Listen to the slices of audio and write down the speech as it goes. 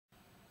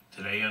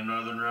Today on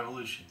Northern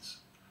Revolutions,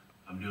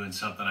 I'm doing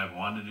something I've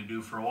wanted to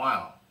do for a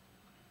while.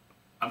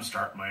 I'm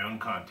starting my own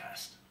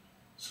contest,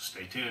 so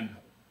stay tuned.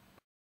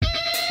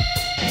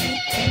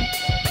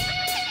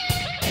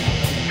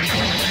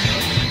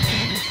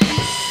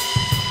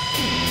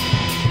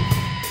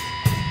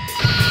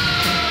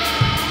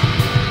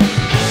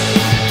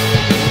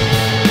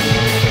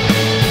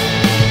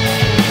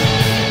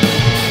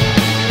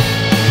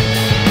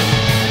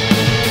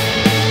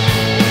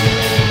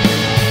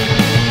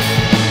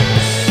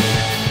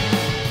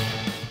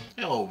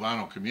 Hello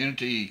vinyl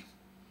community,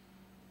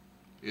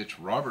 it's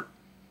Robert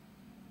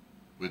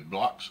with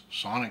Block's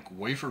Sonic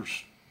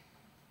Wafers,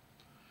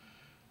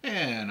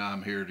 and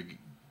I'm here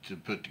to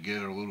put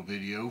together a little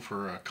video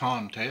for a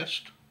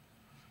contest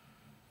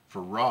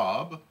for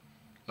Rob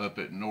up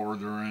at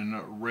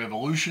Northern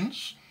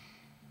Revolutions,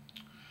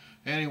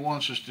 and he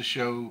wants us to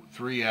show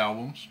 3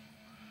 albums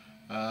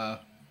that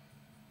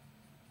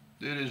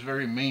is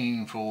very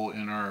meaningful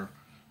in our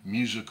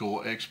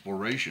musical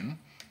exploration.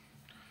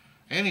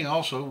 And he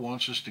also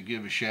wants us to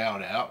give a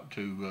shout out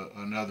to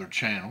another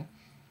channel.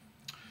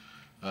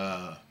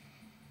 I'm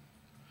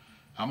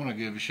going to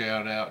give a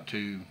shout out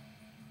to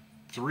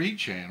 3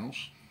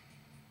 channels.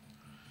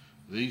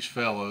 These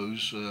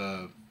fellows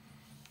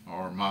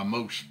are my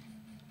most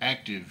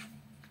active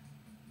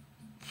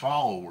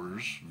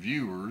followers,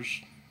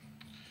 viewers,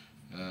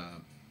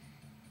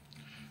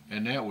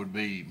 and that would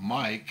be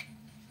Mike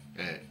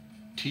at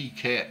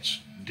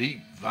T-Cat's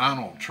Deep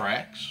Vinyl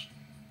Traxx.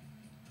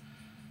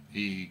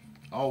 He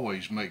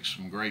always makes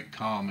some great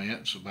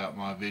comments about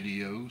my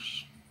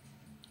videos.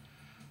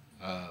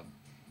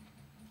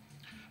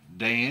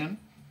 Dan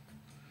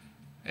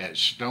at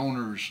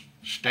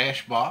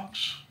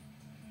Stoner'sStashBox,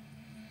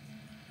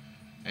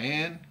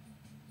 and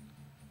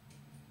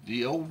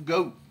the old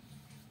goat.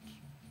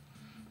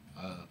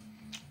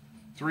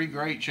 3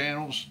 great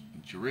channels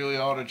that you really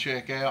ought to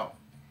check out.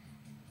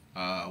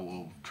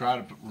 We'll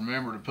try to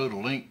remember to put a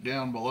link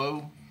down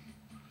below.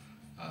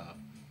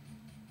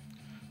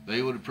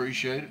 They would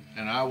appreciate it,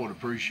 and I would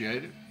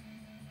appreciate it.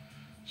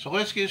 So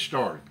let's get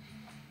started.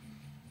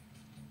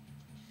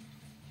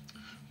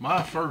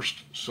 My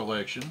first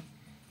selection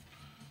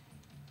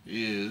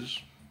is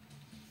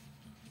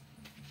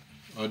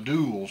a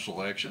dual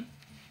selection.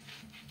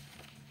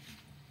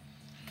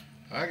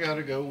 I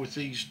gotta go with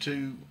these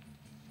 2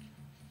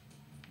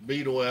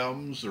 Beatle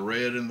albums, the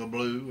red and the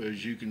blue.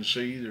 As you can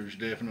see, there's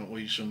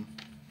definitely some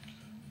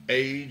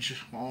age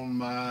on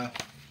my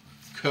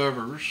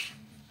covers.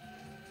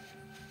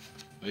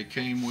 They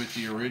came with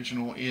the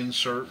original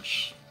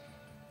inserts.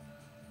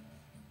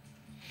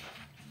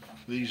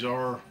 These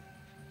are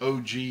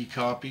OG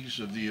copies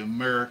of the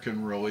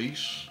American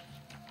release.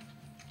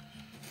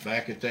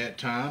 Back at that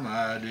time,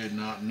 I did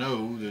not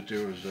know that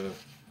there was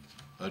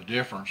a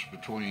difference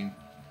between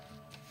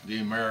the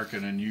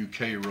American and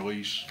UK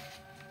release.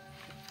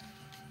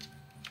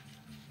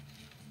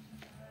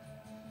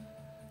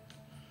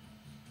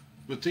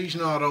 But these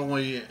not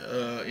only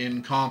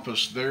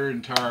encompass their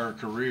entire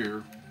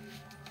career,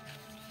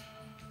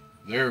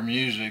 their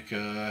music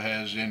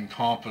has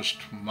encompassed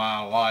my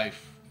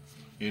life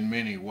in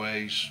many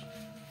ways.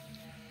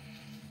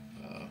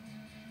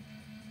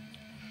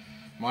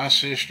 My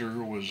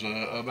sister was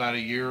about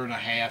 1.5 years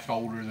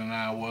older than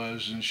I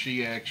was, and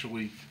she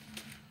actually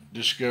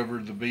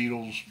discovered the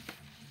Beatles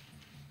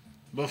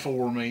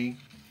before me.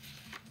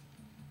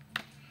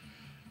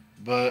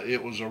 But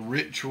it was a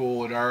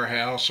ritual at our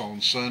house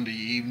on Sunday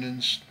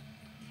evenings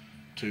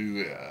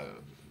to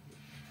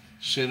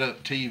set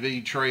up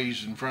TV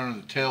trays in front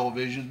of the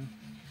television.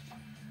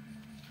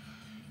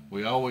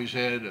 We always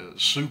had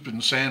soup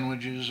and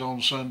sandwiches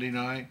on Sunday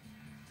night.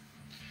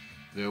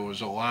 There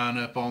was a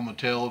lineup on the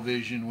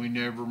television we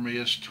never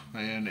missed,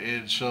 and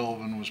Ed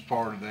Sullivan was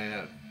part of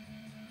that.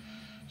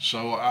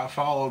 So I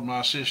followed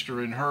my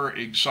sister in her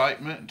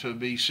excitement to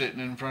be sitting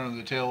in front of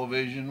the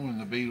television when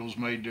the Beatles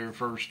made their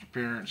first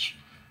appearance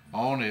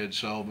on Ed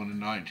Sullivan in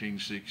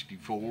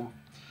 1964,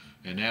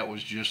 and that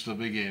was just the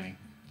beginning.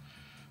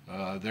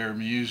 Their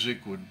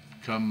music would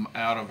come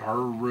out of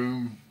her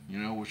room, you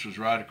know, which was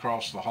right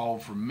across the hall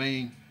from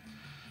me,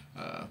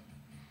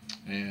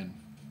 and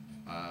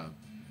I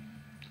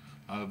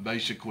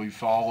basically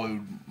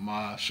followed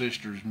my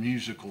sister's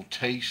musical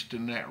taste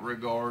in that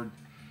regard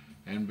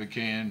and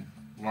began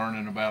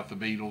learning about the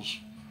Beatles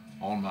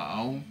on my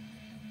own.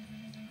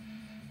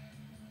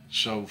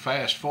 So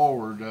fast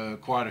forward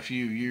quite a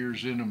few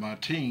years into my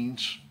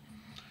teens,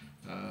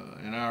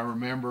 and I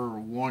remember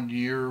one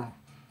year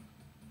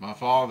my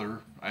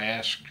father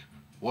asked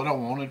what I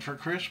wanted for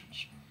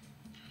Christmas,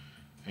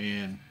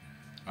 and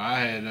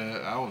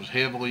I was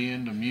heavily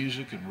into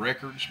music and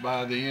records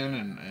by then,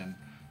 and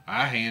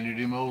I handed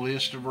him a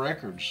list of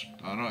records.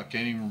 I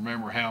can't even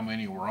remember how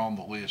many were on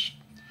the list,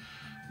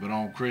 but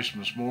on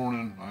Christmas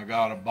morning I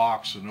got a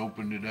box and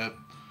opened it up.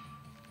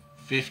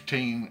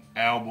 15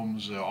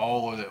 albums,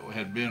 all that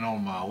had been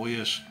on my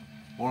list.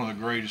 One of the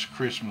greatest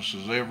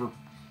Christmases ever,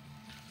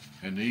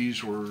 and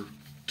these were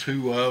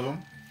 2 of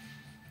them.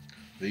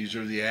 These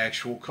are the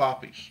actual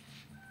copies.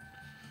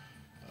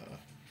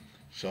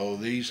 So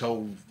these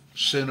hold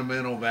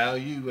sentimental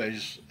value,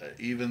 as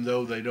even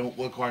though they don't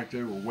look like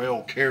they were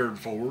well cared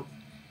for.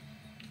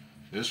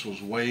 This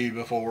was way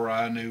before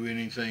I knew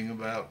anything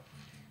about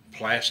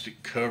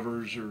plastic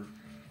covers or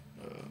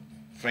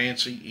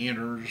fancy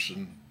inners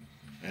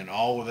and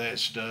all of that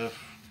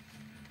stuff.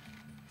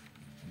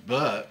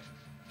 But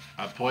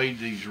I played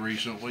these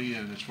recently,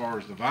 and as far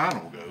as the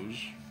vinyl goes,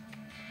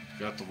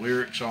 got the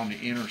lyrics on the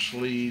inner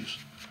sleeves,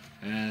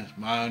 and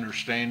my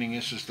understanding,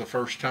 this is the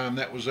first time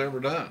that was ever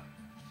done.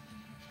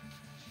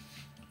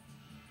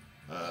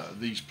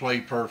 These play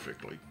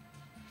perfectly.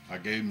 I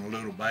gave them a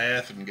little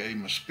bath and gave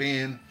them a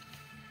spin,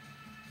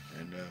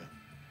 and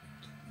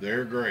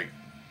they're great.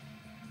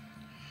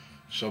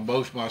 So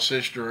both my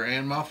sister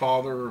and my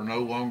father are no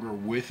longer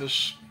with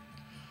us.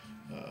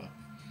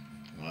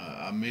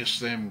 I miss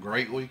them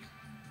greatly.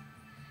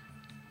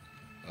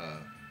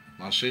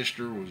 My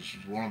sister was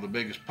one of the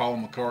biggest Paul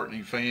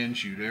McCartney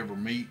fans you'd ever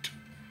meet.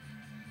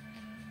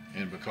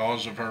 And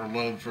because of her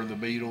love for the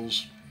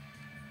Beatles,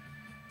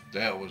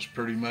 that was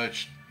pretty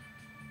much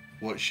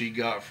what she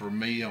got from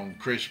me on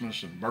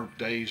Christmas and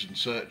birthdays and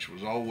such.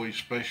 Was always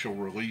special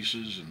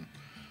releases and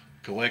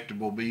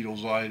collectible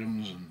Beatles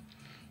items and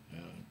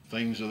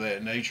things of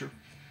that nature.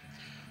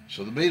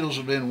 So the Beatles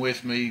have been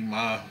with me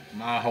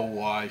my whole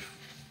life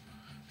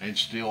and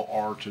still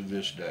are to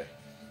this day.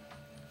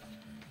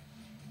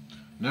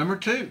 Number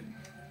 2.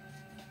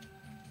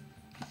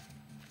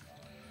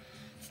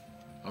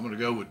 I'm going to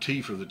go with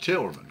Tea for the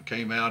Tillerman.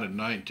 Came out in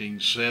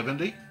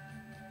 1970.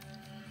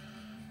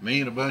 Me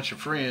and a bunch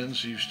of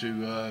friends used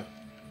to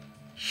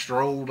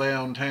stroll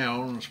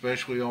downtown,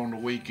 especially on the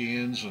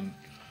weekends, and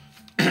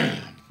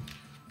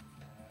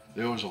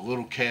there was a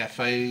little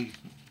cafe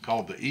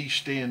called the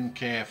East End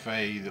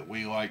Cafe that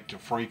we liked to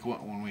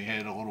frequent when we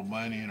had a little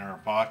money in our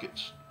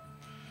pockets.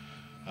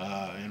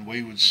 And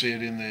we would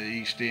sit in the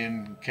East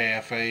End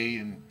Cafe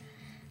and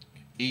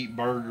eat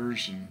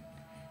burgers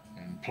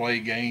and play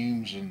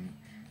games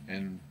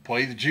and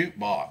play the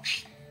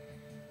jukebox.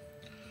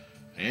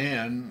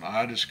 And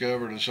I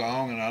discovered a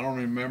song, and I don't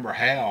remember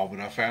how, but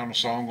I found a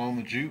song on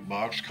the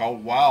jukebox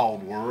called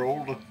Wild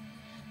World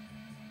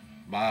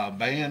by a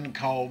band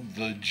called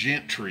the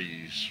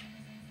Gentrys.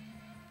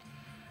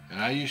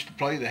 And I used to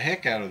play the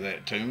heck out of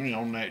that tune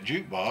on that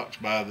jukebox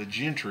by the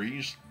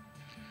Gentrys.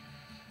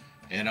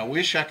 And I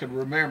wish I could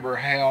remember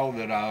how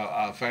that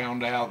I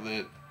found out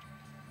that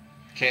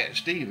Cat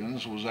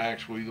Stevens was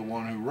actually the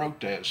one who wrote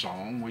that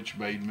song, which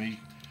made me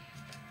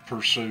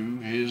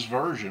pursue his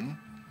version.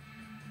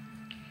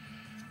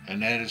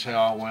 And that is how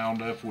I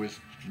wound up with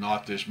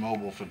not this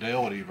Mobile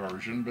Fidelity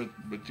version,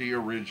 but the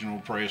original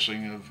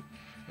pressing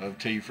of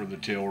Tea for the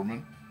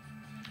Tillerman.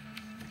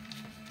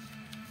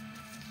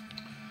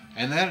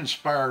 And that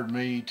inspired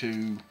me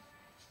to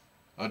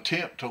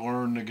attempt to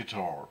learn the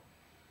guitar,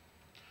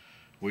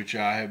 which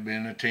I have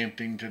been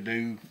attempting to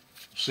do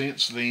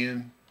since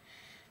then,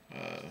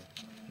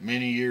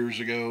 many years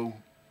ago.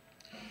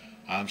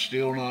 I'm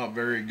still not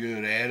very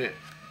good at it.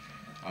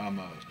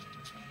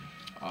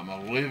 I'm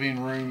a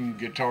living room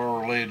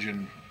guitar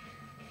legend,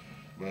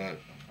 but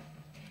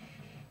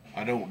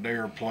I don't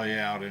dare play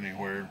out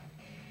anywhere.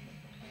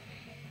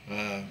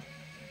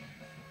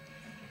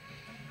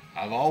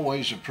 I've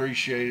always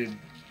appreciated,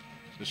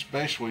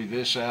 especially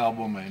this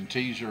album and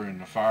Teaser and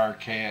the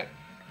Firecat,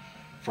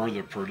 for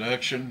the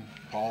production.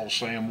 Paul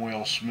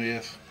Samwell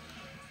Smith.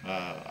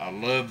 I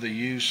love the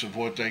use of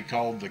what they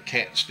called the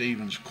Cat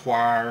Stevens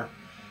Choir.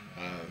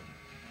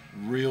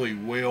 Really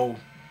well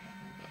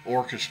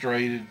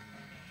orchestrated.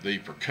 The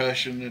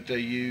percussion that they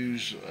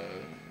use,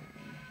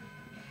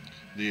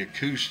 the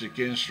acoustic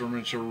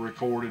instruments are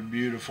recorded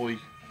beautifully.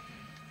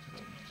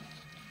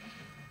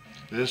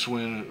 This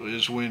one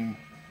is when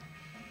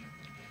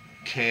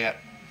Cat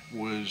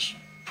was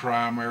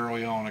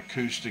primarily on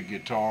acoustic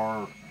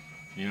guitar.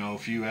 You know, a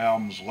few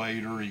albums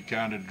later, he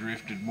kind of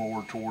drifted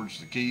more towards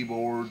the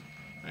keyboard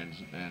and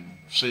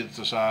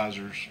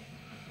synthesizers.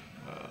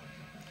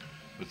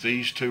 But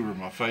these two are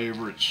my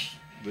favorites,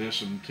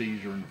 this and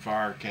Teaser and the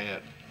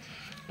Firecat.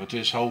 But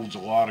this holds a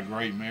lot of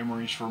great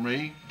memories for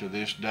me to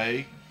this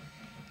day.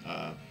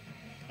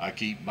 I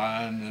keep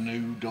buying the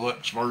new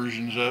deluxe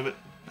versions of it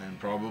and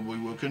probably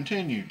will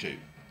continue to.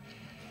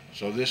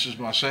 So this is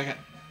my second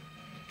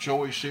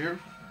choice here.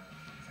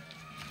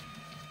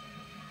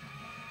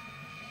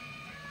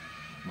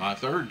 My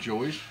third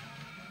choice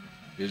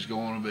is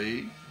going to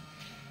be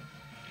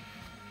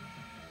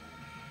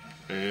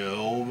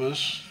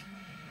Elvis.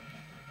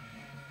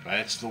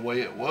 That's the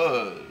Way It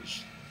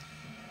Was.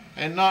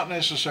 And not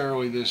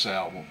necessarily this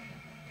album,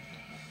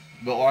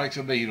 but like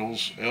the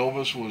Beatles,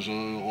 Elvis was a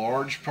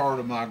large part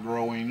of my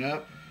growing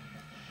up,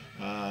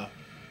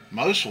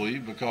 mostly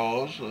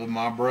because of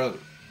my brother.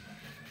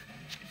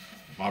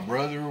 My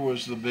brother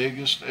was the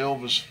biggest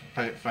Elvis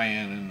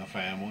fan in the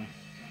family,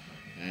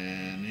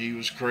 and he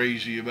was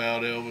crazy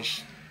about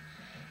Elvis.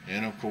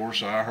 And of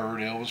course, I heard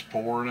Elvis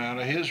pouring out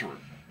of his room.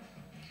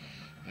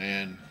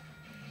 And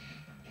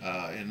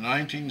in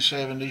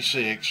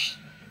 1976,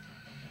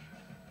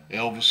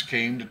 Elvis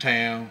came to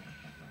town.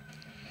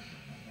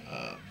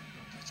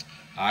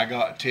 I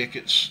got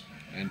tickets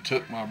and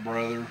took my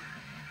brother.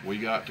 We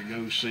got to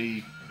go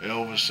see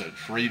Elvis at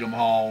Freedom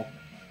Hall.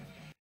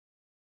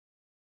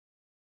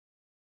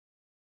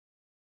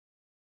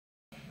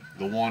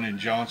 The one in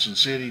Johnson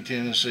City,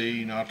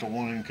 Tennessee, not the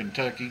one in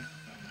Kentucky.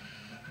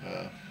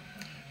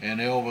 And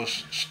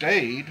Elvis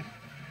stayed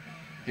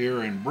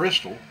here in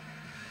Bristol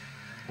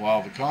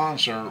while the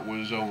concert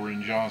was over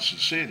in Johnson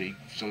City.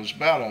 So it's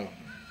about a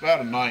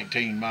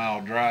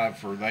 19-mile drive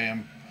for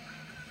them.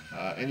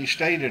 And he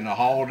stayed in a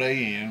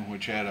Holiday Inn,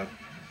 which had a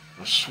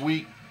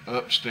suite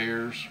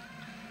upstairs.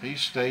 He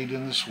stayed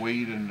in the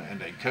suite,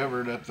 and they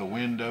covered up the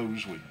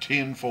windows with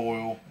tin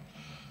foil.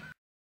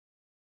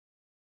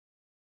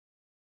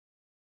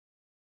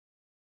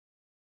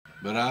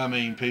 But I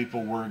mean,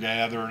 people were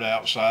gathered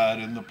outside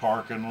in the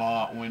parking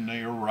lot when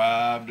they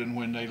arrived, and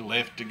when they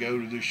left to go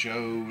to the show,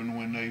 and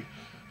when they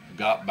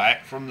got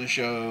back from the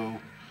show.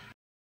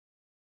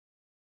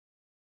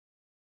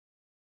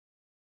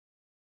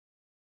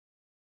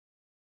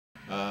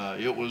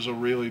 It was a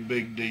really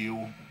big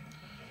deal.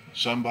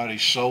 Somebody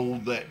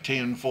sold that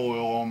tin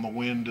foil on the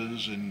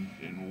windows in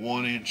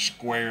 1-inch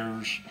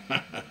squares.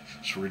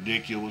 It's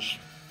ridiculous.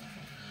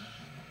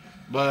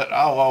 But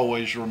I'll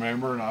always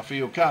remember, and I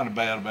feel kind of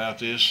bad about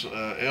this,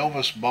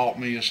 Elvis bought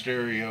me a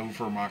stereo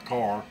for my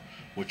car,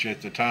 which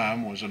at the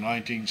time was a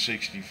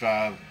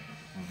 1965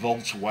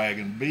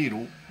 Volkswagen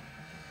Beetle.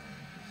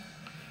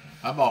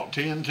 I bought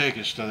 10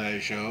 tickets to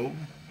that show,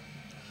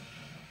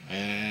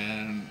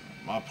 and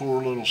my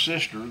poor little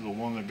sister, the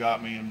one that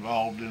got me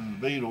involved in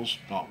the Beatles,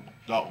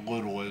 not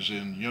little as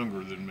in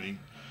younger than me,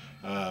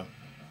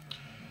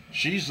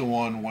 she's the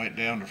one who went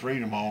down to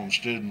Freedom Hall and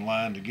stood in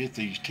line to get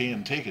these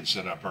 10 tickets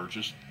that I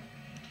purchased,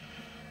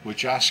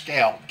 which I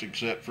scalped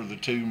except for the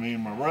 2 me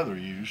and my brother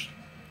used.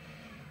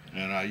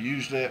 And I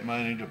used that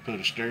money to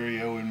put a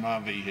stereo in my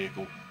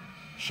vehicle.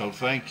 So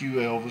thank you,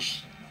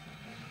 Elvis.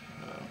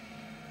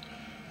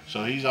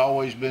 So he's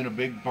always been a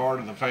big part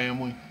of the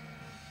family.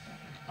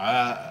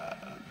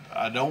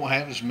 I don't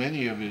have as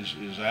many of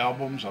his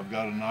albums. I've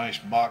got a nice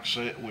box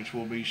set which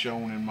will be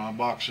shown in my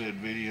box set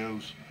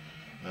videos.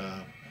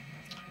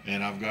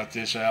 And I've got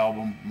this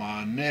album.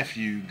 My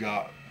nephew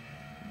got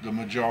the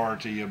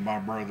majority of my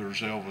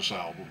brother's Elvis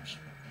albums.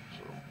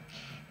 So,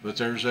 but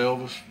there's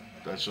Elvis.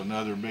 That's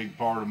another big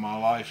part of my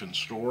life and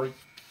story.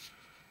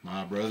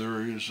 My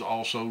brother is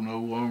also no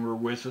longer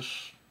with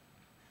us.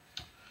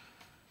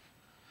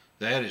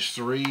 That is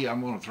 3.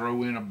 I'm going to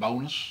throw in a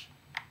bonus.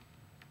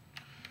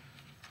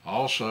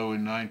 Also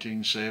in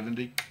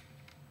 1970,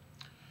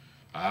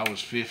 I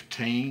was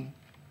 15.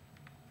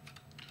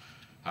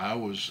 I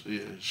was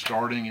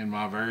starting in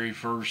my very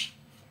first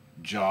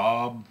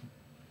job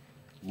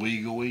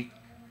legally.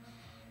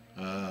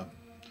 I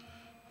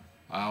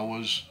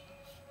was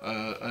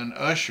an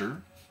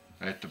usher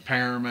at the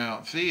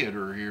Paramount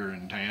Theater here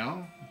in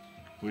town,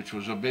 which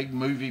was a big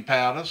movie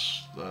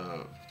palace.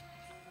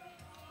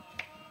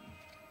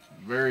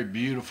 Very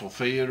beautiful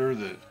theater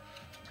that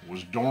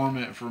was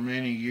dormant for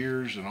many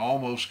years and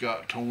almost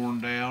got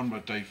torn down,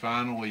 but they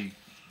finally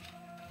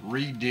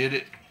redid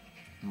it,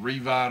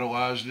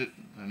 revitalized it,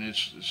 and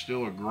it's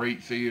still a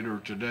great theater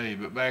today.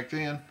 But back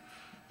then,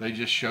 they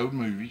just showed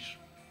movies.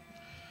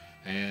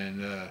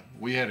 And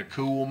we had a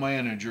cool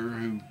manager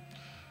who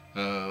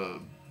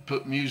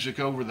put music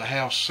over the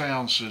house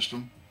sound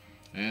system,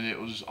 and it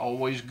was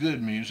always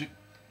good music.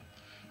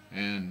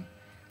 And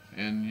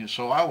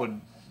so I would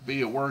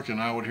be at work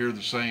and I would hear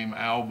the same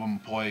album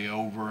play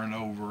over and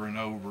over and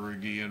over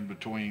again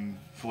between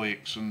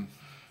flicks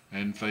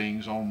and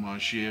things on my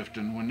shift.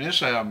 And when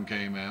this album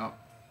came out,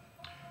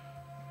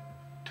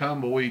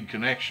 Tumbleweed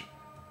Connection,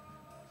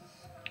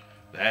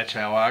 that's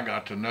how I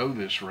got to know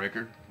this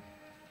record.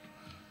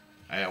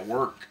 At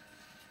work,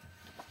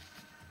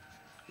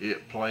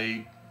 it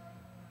played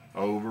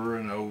over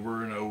and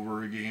over and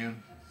over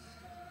again.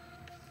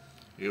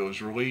 It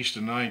was released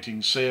in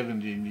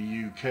 1970 in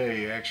the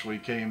UK, actually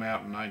came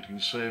out in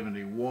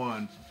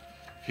 1971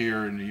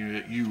 here in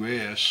the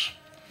US.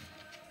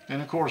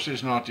 And of course,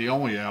 it's not the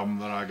only album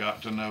that I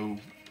got to know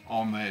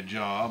on that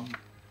job.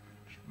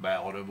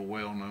 Ballad of a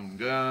Well-Known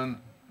Gun.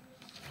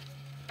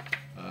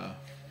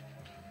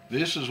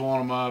 This is one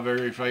of my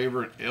very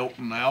favorite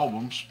Elton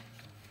albums,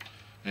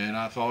 and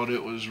I thought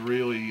it was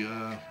really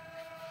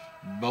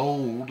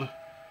bold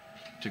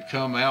to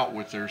come out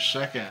with their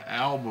second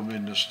album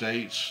in the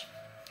States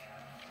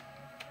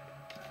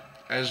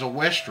as a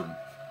Western.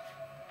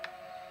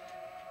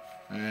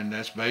 And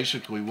that's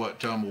basically what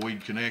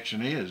Tumbleweed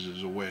Connection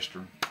is a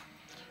Western.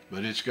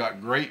 But it's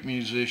got great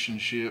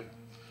musicianship,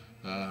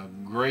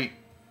 great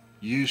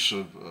use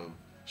of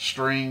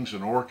strings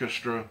and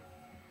orchestra.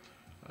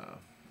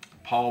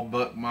 Paul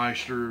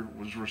Buckmeister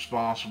was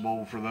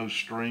responsible for those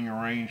string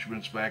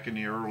arrangements back in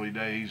the early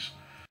days.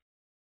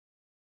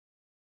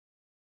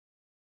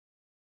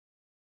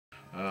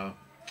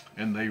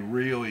 And they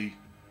really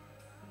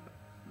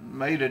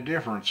made a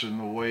difference in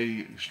the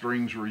way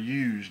strings were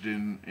used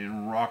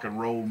in rock and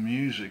roll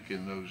music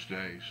in those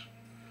days.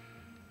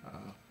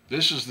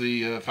 This is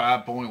the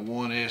 5.1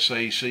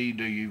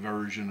 SACD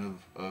version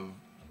of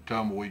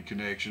Tumbleweed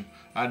Connection.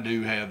 I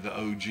do have the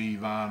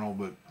OG vinyl,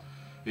 but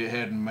it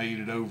hadn't made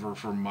it over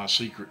from my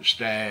secret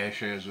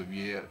stash as of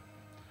yet.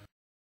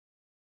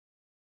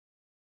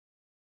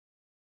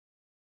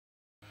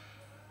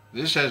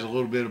 This has a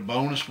little bit of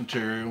bonus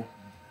material.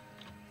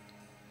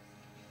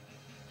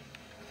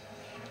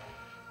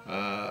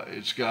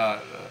 It's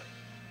got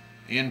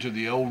Into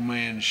the Old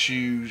Man's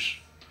Shoes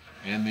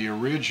and the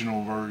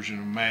original version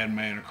of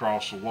Madman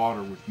Across the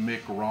Water with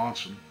Mick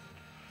Ronson,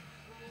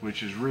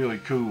 which is really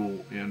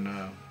cool in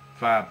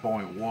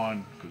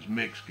 5.1 because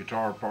Mick's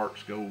guitar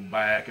parts go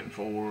back and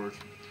forth.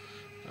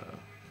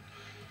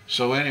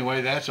 So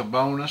anyway, that's a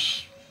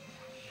bonus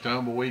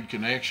Tumbleweed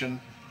Connection.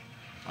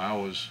 I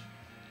was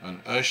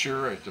an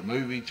usher at the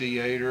movie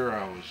theater.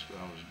 I was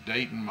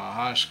dating my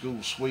high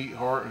school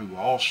sweetheart who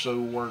also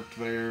worked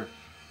there.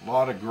 A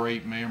lot of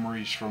great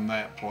memories from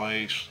that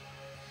place.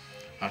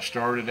 I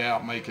started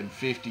out making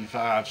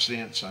 55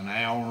 cents an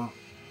hour.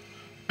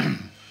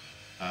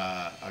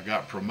 I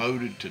got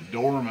promoted to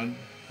doorman.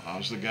 I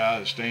was the guy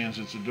that stands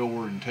at the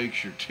door and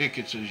takes your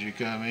tickets as you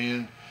come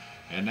in,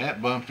 and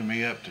that bumped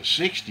me up to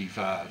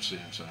 65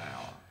 cents an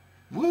hour.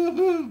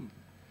 Woohoo!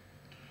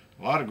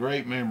 A lot of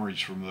great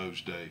memories from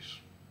those days.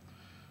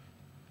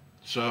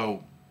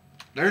 So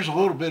there's a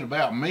little bit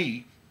about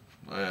me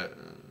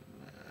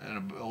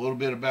and a little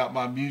bit about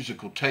my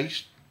musical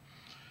taste,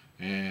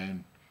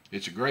 and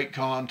it's a great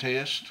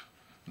contest.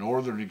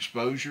 Northern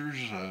Exposures.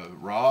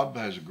 Rob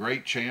has a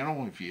great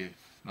channel. If you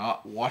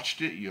not watched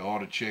it, you ought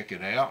to check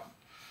it out.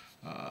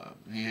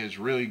 He has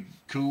really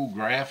cool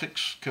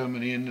graphics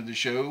coming into the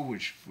show,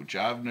 which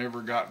I've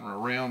never gotten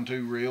around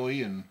to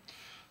really, and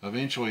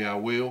eventually I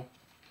will.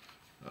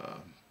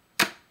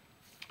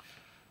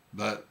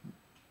 But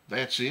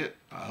that's it.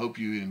 I hope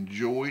you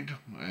enjoyed,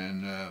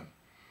 and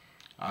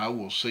I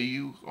will see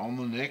you on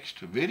the next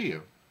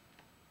video.